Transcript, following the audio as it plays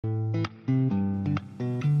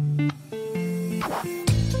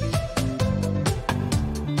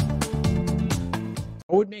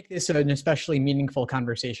make this an especially meaningful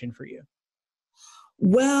conversation for you?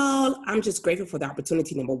 Well, I'm just grateful for the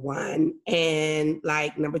opportunity, number one. And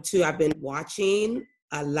like number two, I've been watching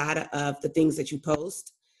a lot of the things that you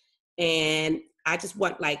post. And I just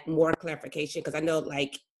want like more clarification because I know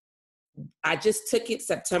like I just took it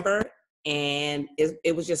September and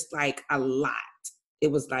it was just like a lot.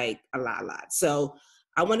 It was like a lot. So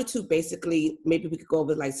I wanted to basically, maybe we could go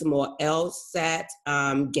over like some more LSAT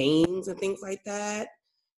games and things like that,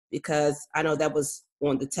 because I know that was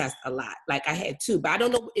on the test a lot. Like I had two, but I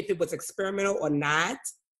don't know if it was experimental or not.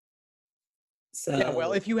 So Yeah,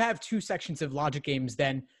 well, if you have two sections of logic games,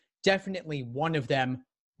 then definitely one of them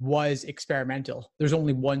was experimental. There's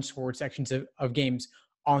only one scored sections of games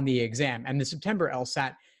on the exam. And the September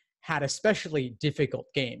LSAT had especially difficult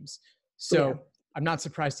games. So yeah. I'm not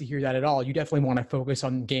surprised to hear that at all. You definitely want to focus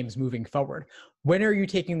on games moving forward. When are you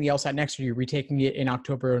taking the LSAT next year? Are you retaking it in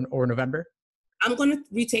October or November? I'm going to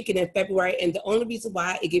retake it in February. And the only reason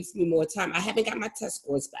why it gives me more time, I haven't got my test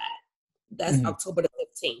scores back. That's October the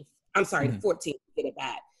 15th. I'm sorry, the 14th to get it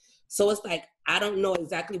back. So it's like, I don't know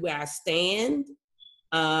exactly where I stand.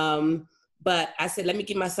 But I said, let me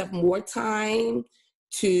give myself more time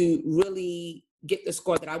to really get the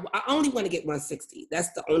score that I only want to get 160.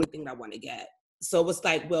 That's the only thing I want to get. So it's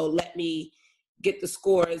like, well, let me get the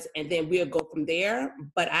scores and then we'll go from there.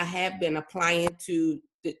 But I have been applying to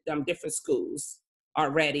different schools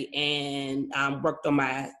already and worked on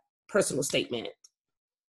my personal statement.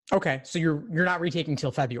 Okay, so you're not retaking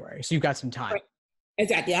till February, so you've got some time. Right.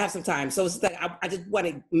 Exactly, I have some time. So it's like I just want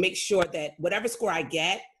to make sure that whatever score I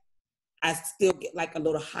get, I still get like a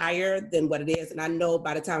little higher than what it is. And I know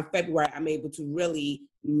by the time February, I'm able to really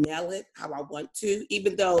nail it how I want to,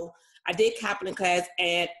 even though I did Kaplan class.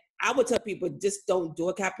 And I would tell people, just don't do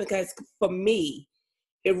a Kaplan class. For me,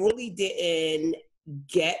 it really didn't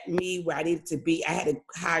get me where I needed to be. I had to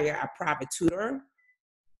hire a private tutor.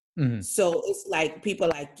 So it's like people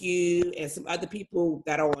like you and some other people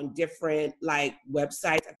that are on different like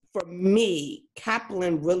websites. For me,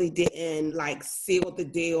 Kaplan really didn't like seal the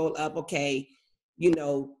deal of, okay, you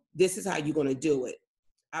know, this is how you're going to do it.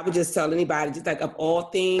 I would just tell anybody, just like of all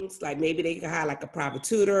things, like maybe they can hire like a private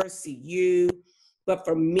tutor, CU. But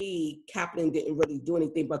for me, Kaplan didn't really do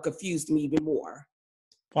anything but confused me even more.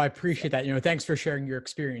 Well, I appreciate that. Thanks for sharing your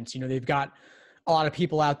experience. They've got a lot of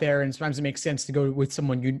people out there, and sometimes it makes sense to go with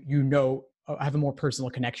someone have a more personal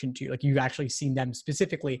connection to. Like you've actually seen them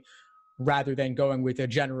specifically, rather than going with a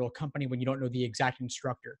general company when you don't know the exact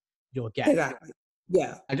instructor you'll get. Exactly.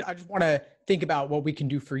 Yeah. I just want to think about what we can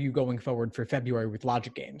do for you going forward for February with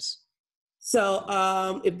logic games.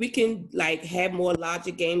 So if we can like have more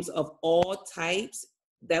logic games of all types,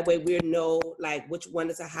 that way we know like which one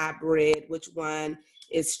is a hybrid, which one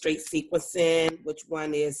is straight sequencing, which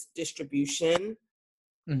one is distribution.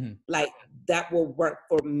 Like that will work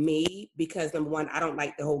for me because number one, I don't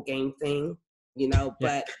like the whole game thing,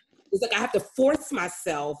 but it's like I have to force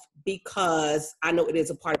myself because I know it is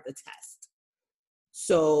a part of the test.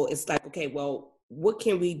 So it's like, okay, well, what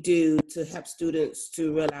can we do to help students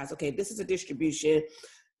to realize, okay, this is a distribution,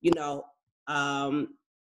 I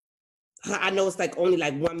know it's like only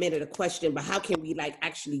like 1 minute a question, but how can we like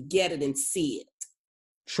actually get it and see it?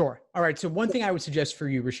 Sure. All right. So one thing I would suggest for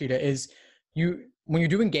you, Rashida, is when you're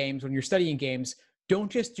doing games, when you're studying games, don't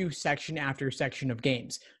just do section after section of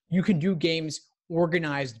games. You can do games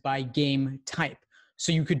organized by game type.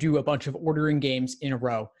 So you could do a bunch of ordering games in a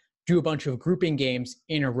row, do a bunch of grouping games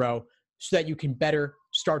in a row so that you can better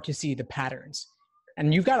start to see the patterns.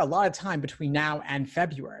 And you've got a lot of time between now and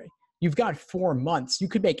February. You've got 4 months. You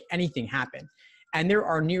could make anything happen. And there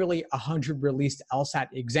are nearly 100 released LSAT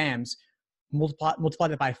exams. Multiply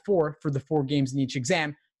that by 4 for the 4 games in each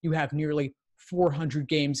exam, you have nearly 400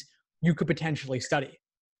 games you could potentially study.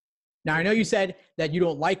 Now, I know you said that you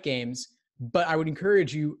don't like games, but I would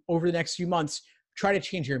encourage you over the next few months, try to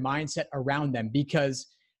change your mindset around them, because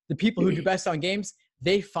the people who do best on games,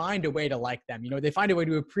 they find a way to like them. They find a way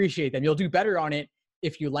to appreciate them. You'll do better on it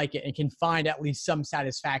if you like it and can find at least some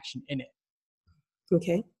satisfaction in it.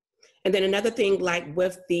 Okay. And then another thing, like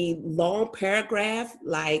with the long paragraph,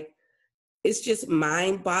 like it's just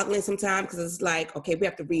mind-boggling sometimes because it's like, okay, we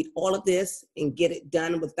have to read all of this and get it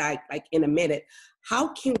done with like in a minute.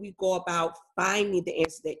 How can we go about finding the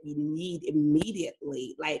answer that you need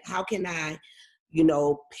immediately? Like, how can I,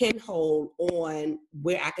 pinhole on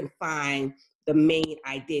where I can find the main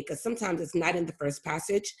idea? Because sometimes it's not in the first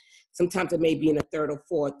passage. Sometimes it may be in the third or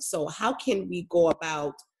fourth. So how can we go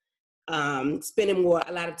about spending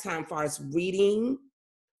a lot of time for us reading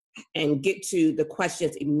and get to the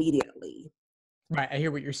questions immediately? Right. I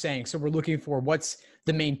hear what you're saying. So we're looking for what's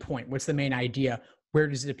the main point? What's the main idea? where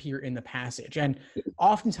does it appear in the passage? And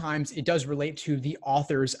oftentimes it does relate to the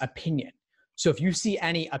author's opinion. So if you see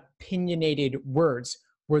any opinionated words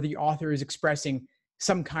where the author is expressing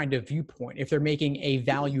some kind of viewpoint, if they're making a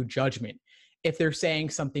value judgment, if they're saying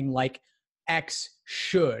something like X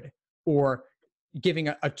should, or giving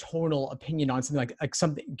a tonal opinion on something like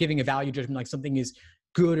something, giving a value judgment like something is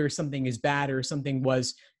good or something is bad or something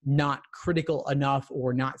was not critical enough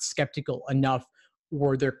or not skeptical enough,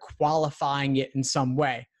 or they're qualifying it in some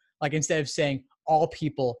way. Like instead of saying all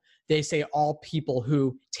people, they say all people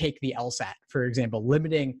who take the LSAT, for example,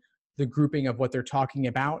 limiting the grouping of what they're talking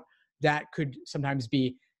about. That could sometimes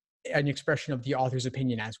be an expression of the author's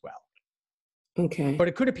opinion as well. Okay. But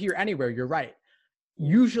it could appear anywhere, you're right.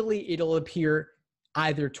 Usually it'll appear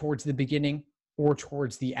either towards the beginning or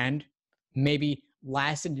towards the end. Maybe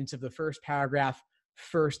last sentence of the first paragraph,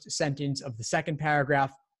 first sentence of the second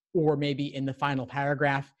paragraph, or maybe in the final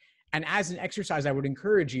paragraph. And as an exercise, I would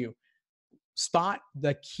encourage you, spot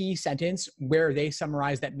the key sentence where they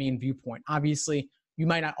summarize that main viewpoint. Obviously, you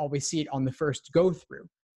might not always see it on the first go through,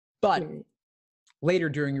 but later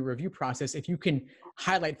during your review process, if you can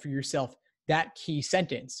highlight for yourself that key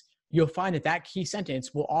sentence, you'll find that that key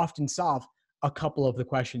sentence will often solve a couple of the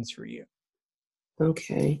questions for you.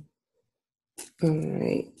 Okay. All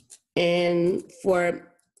right. And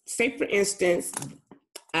for, say for instance,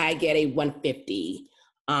 I get a 150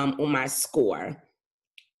 on my score.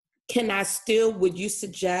 Can I still, would you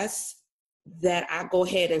suggest that I go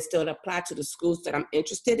ahead and still apply to the schools that I'm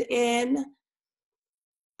interested in?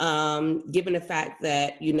 Given the fact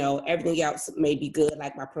that, you know, everything else may be good,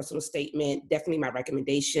 like my personal statement, definitely my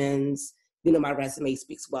recommendations, you know, my resume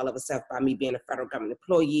speaks well of itself by me being a federal government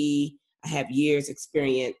employee. I have years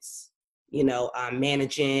experience, you know,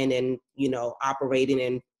 managing and, you know, operating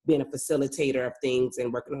and being a facilitator of things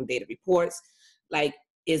and working on data reports. Like,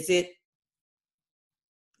 is it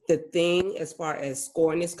the thing as far as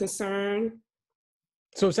scoring is concerned?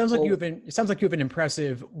 So it sounds like you have an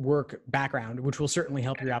impressive work background, which will certainly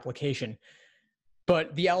help your application.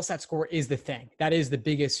 But the LSAT score is the thing. That is the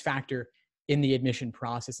biggest factor in the admission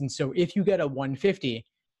process. And so if you get a 150,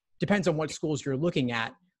 depends on what schools you're looking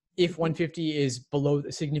at. If 150 is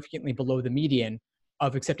significantly below the median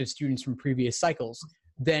of accepted students from previous cycles,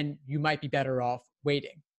 then you might be better off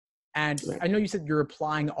waiting. And I know you said you're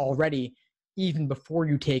applying already even before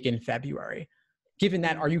you take in February. Given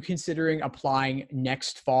that, are you considering applying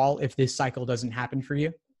next fall if this cycle doesn't happen for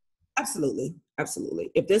you? Absolutely.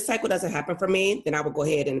 Absolutely. If this cycle doesn't happen for me, then I will go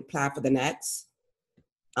ahead and apply for the next.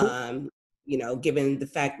 Cool. You know, given the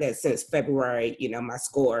fact that since February, you know, my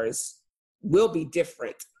scores will be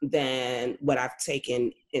different than what I've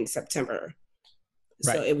taken in September.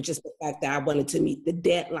 Right. So it was just the fact that I wanted to meet the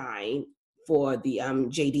deadline for the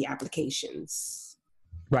JD applications.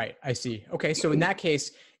 Right. I see. Okay. So in that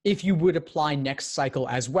case, if you would apply next cycle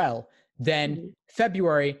as well, then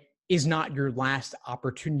February is not your last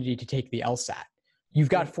opportunity to take the LSAT. You've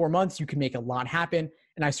got 4 months. You can make a lot happen.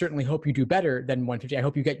 And I certainly hope you do better than 150. I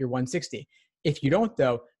hope you get your 160. If you don't,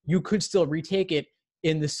 though, you could still retake it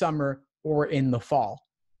in the summer or in the fall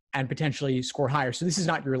and potentially score higher. So this is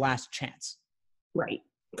not your last chance. Right.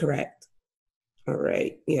 Correct. All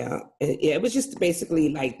right. Yeah. It was just basically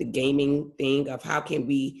like the gaming thing of how can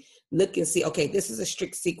we look and see, okay, this is a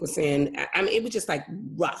strict sequencing. I mean, it was just like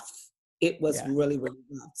rough. It was really, really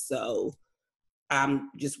rough. So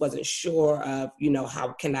just wasn't sure of, you know,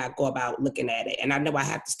 how can I go about looking at it? And I know I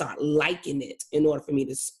have to start liking it in order for me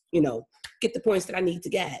to, you know, get the points that I need to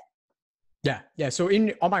get. Yeah. Yeah. So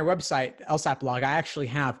on my website, LSAT blog, I actually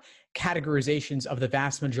have categorizations of the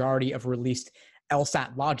vast majority of released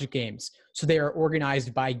LSAT logic games. So they are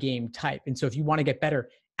organized by game type. And so if you want to get better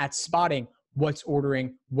at spotting what's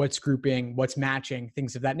ordering, what's grouping, what's matching,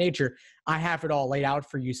 things of that nature, I have it all laid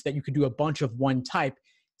out for you so that you can do a bunch of one type,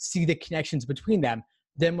 see the connections between them.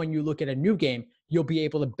 Then when you look at a new game, you'll be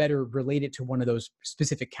able to better relate it to one of those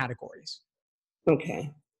specific categories.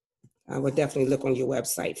 Okay. I would definitely look on your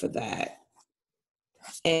website for that.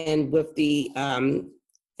 And with the,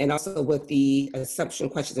 and also with the assumption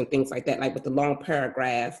questions and things like that, like with the long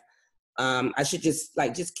paragraph, I should just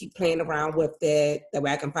keep playing around with it. That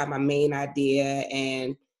way I can find my main idea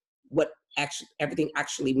and what everything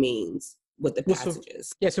actually means with the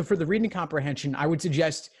passages. So for the reading comprehension, I would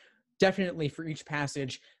suggest definitely for each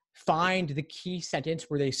passage, find the key sentence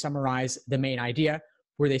where they summarize the main idea,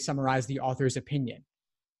 where they summarize the author's opinion.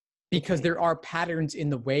 Because there are patterns in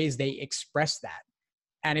the ways they express that.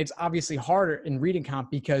 And it's obviously harder in reading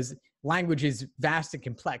comp because language is vast and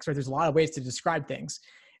complex, right? There's a lot of ways to describe things.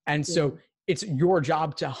 And so it's your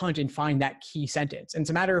job to hunt and find that key sentence. And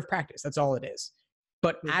it's a matter of practice. That's all it is.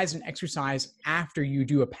 But as an exercise after you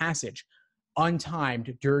do a passage,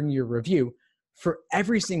 untimed during your review, for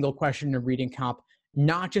every single question in reading comp,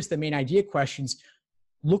 not just the main idea questions,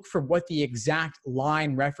 look for what the exact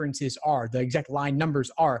line references are, the exact line numbers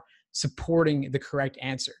are supporting the correct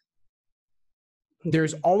answer.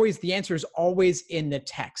 There's always, the answer is always in the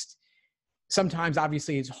text. Sometimes,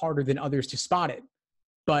 obviously, it's harder than others to spot it,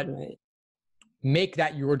 but make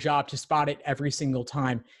that your job to spot it every single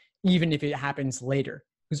time, even if it happens later,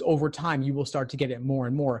 because over time, you will start to get it more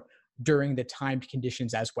and more during the timed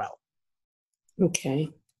conditions as well. Okay.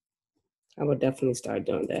 I will definitely start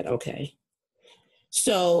doing that. Okay.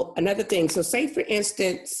 So another thing, so say for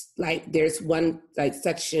instance, like there's one, like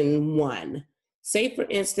section 1. Say for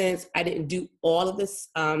instance, I didn't do all of this,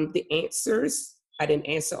 the answers. I didn't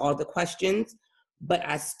answer all the questions, but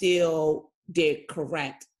I still did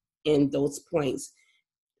correct in those points.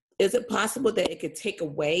 Is it possible that it could take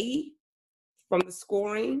away from the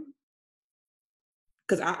scoring?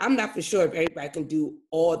 Because I'm not for sure if everybody can do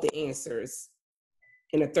all the answers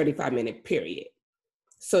in a 35-minute period.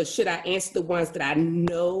 So should I answer the ones that I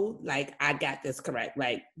know, like I got this correct,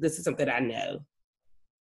 like this is something I know?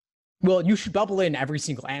 Well, you should bubble in every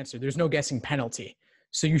single answer. There's no guessing penalty.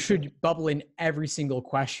 So you should bubble in every single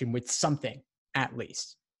question with something at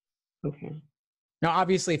least. Okay. Now,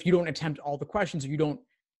 obviously, if you don't attempt all the questions or you don't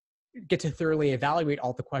get to thoroughly evaluate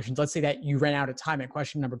all the questions, let's say that you ran out of time at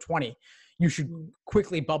question number 20, you should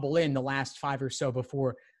quickly bubble in the last 5 or so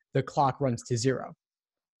before the clock runs to 0.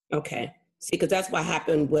 Okay. See, because that's what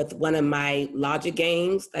happened with one of my logic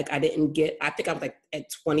games. Like I didn't get, I think I was like at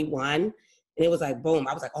 21 and it was like, boom.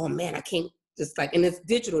 I was like, oh man, I can't just like, and it's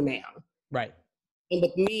digital now. Right. And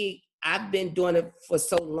with me, I've been doing it for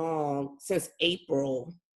so long, since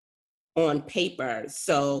April on paper.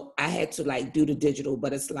 So I had to like do the digital,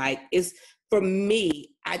 but it's like, it's for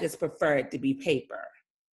me, I just prefer it to be paper.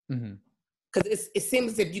 Mm-hmm. Because it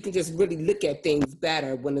seems as if you can just really look at things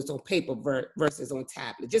better when it's on paper versus on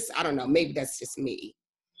tablet. Just, I don't know, maybe that's just me.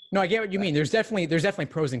 No, I get what you mean. There's definitely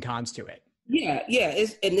pros and cons to it. Yeah.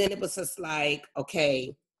 And then it was just like,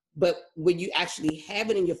 okay, but when you actually have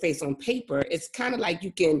it in your face on paper, it's kind of like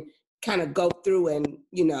you can kind of go through and,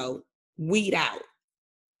 weed out.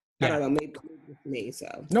 Yeah. I don't know, maybe it's me,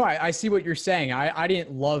 so. No, I see what you're saying. I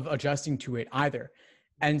didn't love adjusting to it either.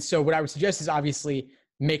 And so what I would suggest is obviously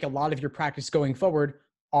make a lot of your practice going forward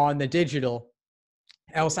on the digital.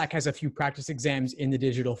 LSAT has a few practice exams in the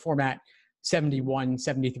digital format, 71,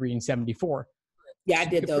 73, and 74. Yeah, I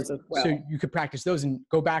did those as well. So you could practice those and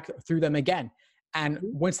go back through them again. And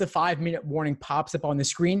once the 5-minute warning pops up on the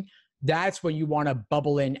screen, that's when you want to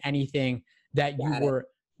bubble in anything that you were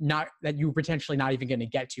potentially not even going to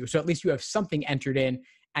get to. So at least you have something entered in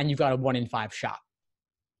and you've got a 1 in 5 shot.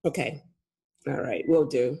 Okay. All right. Will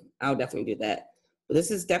do. I'll definitely do that. But this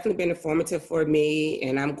has definitely been informative for me,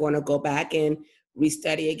 and I'm going to go back and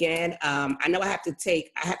restudy again. I know I have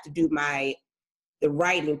to do the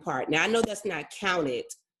writing part. Now I know that's not counted.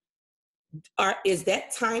 Is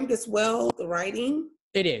that timed as well, the writing?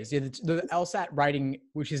 It is. The LSAT writing,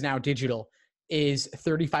 which is now digital, is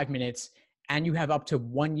 35 minutes, and you have up to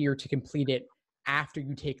 1 year to complete it after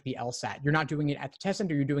you take the LSAT. You're not doing it at the test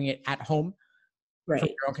center, you're doing it at home from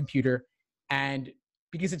your own computer. And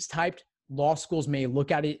because it's typed, law schools may look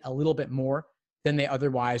at it a little bit more than they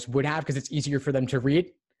otherwise would have because it's easier for them to read,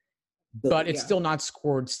 but it's still not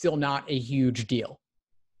scored, still not a huge deal.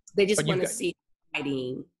 They just want to see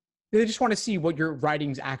writing. They just want to see what your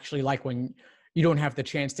writing's actually like when you don't have the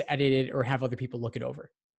chance to edit it or have other people look it over.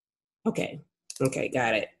 Okay,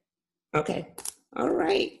 got it. Okay, all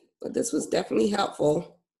right. Well, this was definitely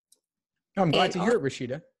helpful. I'm glad to hear it,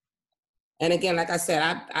 Rashida. And again, like I said,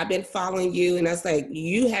 I've been following you, and that's like,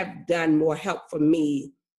 you have done more help for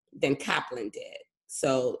me than Kaplan did.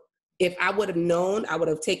 So if I would have known, I would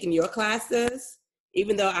have taken your classes,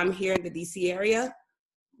 even though I'm here in the DC area,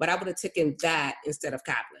 but I would have taken that instead of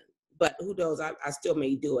Kaplan. But who knows, I still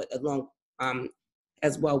may do it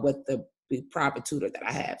as well with the private tutor that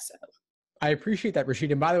I have, so. I appreciate that,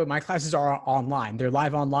 Rashida. And by the way, my classes are online. They're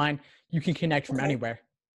live online. You can connect from anywhere.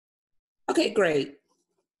 Okay, great.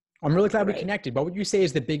 I'm really glad we connected. What would you say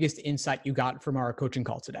is the biggest insight you got from our coaching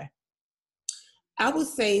call today? I would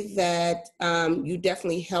say that you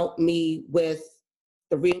definitely helped me with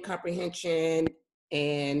the reading comprehension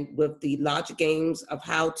and with the logic games of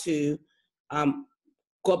how to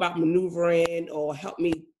go about maneuvering or help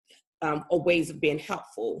me or ways of being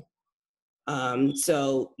helpful.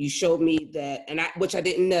 So you showed me that, which I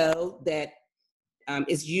didn't know, that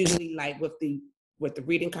it's usually like with the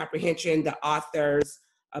reading comprehension, the author's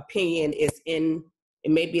opinion is in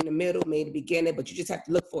It may be in the middle, maybe the beginning, but you just have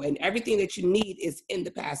to look for it. And everything that you need is in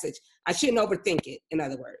the passage. I shouldn't overthink it, in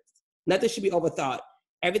other words. Nothing should be overthought.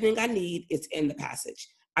 Everything I need is in the passage.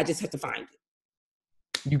 I just have to find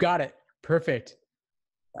it. You got it. Perfect.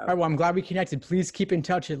 All right, well, I'm glad we connected. Please keep in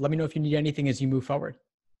touch and let me know if you need anything as you move forward.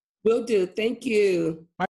 Will do. Thank you.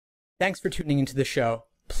 Thanks for tuning into the show.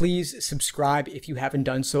 Please subscribe if you haven't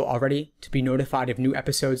done so already to be notified of new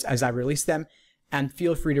episodes as I release them. And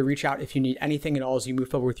feel free to reach out if you need anything at all as you move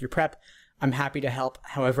forward with your prep. I'm happy to help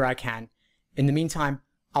however I can. In the meantime,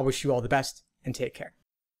 I wish you all the best and take care.